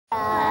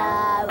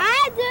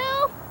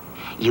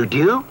You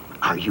do?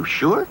 Are you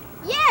sure?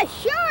 Yeah,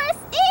 sure.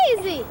 It's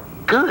easy.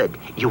 Good.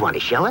 You want to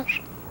show us?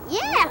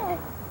 Yeah.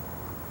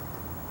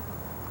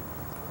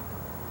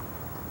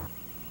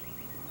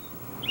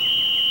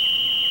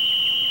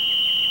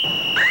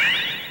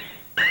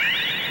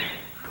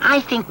 I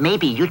think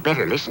maybe you'd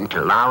better listen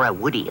to Laura,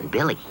 Woody, and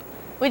Billy.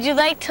 Would you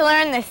like to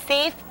learn the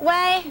safe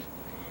way?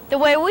 The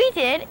way we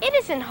did, it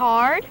isn't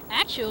hard.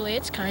 Actually,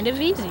 it's kind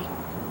of easy.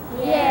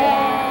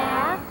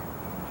 Yeah.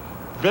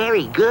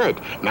 Very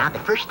good. Now, the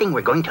first thing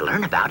we're going to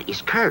learn about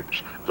is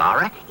curbs.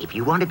 Laura, if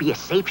you want to be a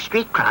safe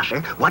street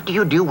crosser, what do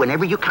you do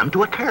whenever you come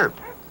to a curb?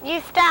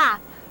 You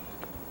stop.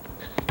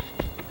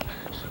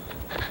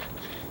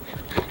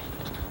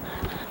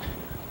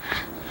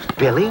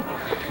 Billy,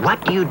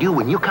 what do you do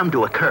when you come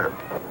to a curb?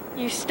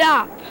 You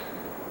stop.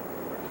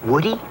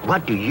 Woody,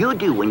 what do you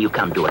do when you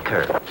come to a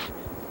curb?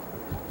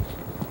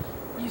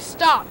 You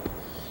stop.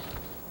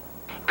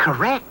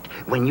 Correct.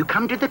 When you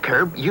come to the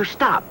curb, you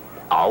stop.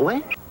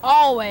 Always?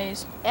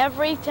 Always.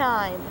 Every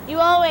time. You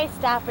always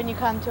stop when you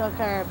come to a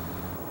curb.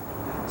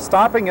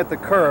 Stopping at the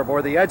curb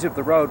or the edge of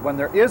the road when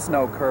there is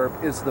no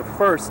curb is the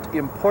first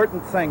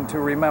important thing to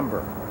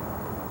remember.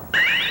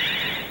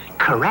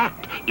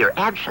 Correct. You're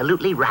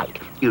absolutely right.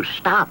 You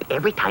stop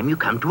every time you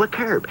come to a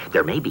curb.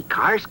 There may be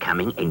cars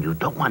coming and you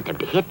don't want them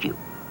to hit you.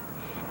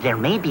 There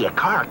may be a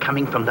car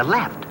coming from the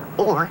left,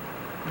 or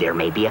there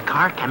may be a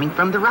car coming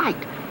from the right.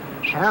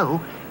 So,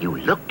 you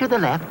look to the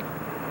left,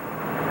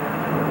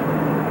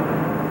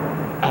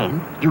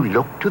 and you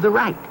look to the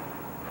right,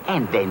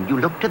 and then you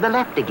look to the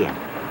left again,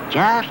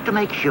 just to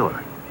make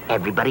sure.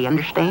 Everybody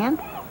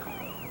understand?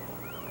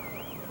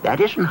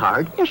 That isn't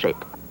hard, is it?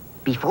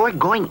 Before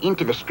going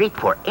into the street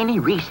for any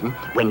reason,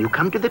 when you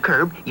come to the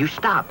curb, you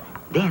stop.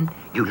 Then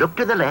you look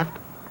to the left,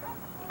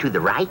 to the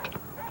right,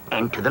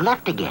 and to the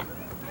left again.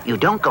 You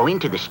don't go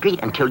into the street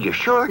until you're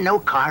sure no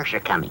cars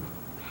are coming.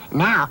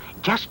 Now,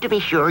 just to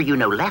be sure you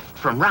know left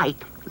from right,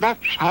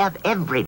 let's have everybody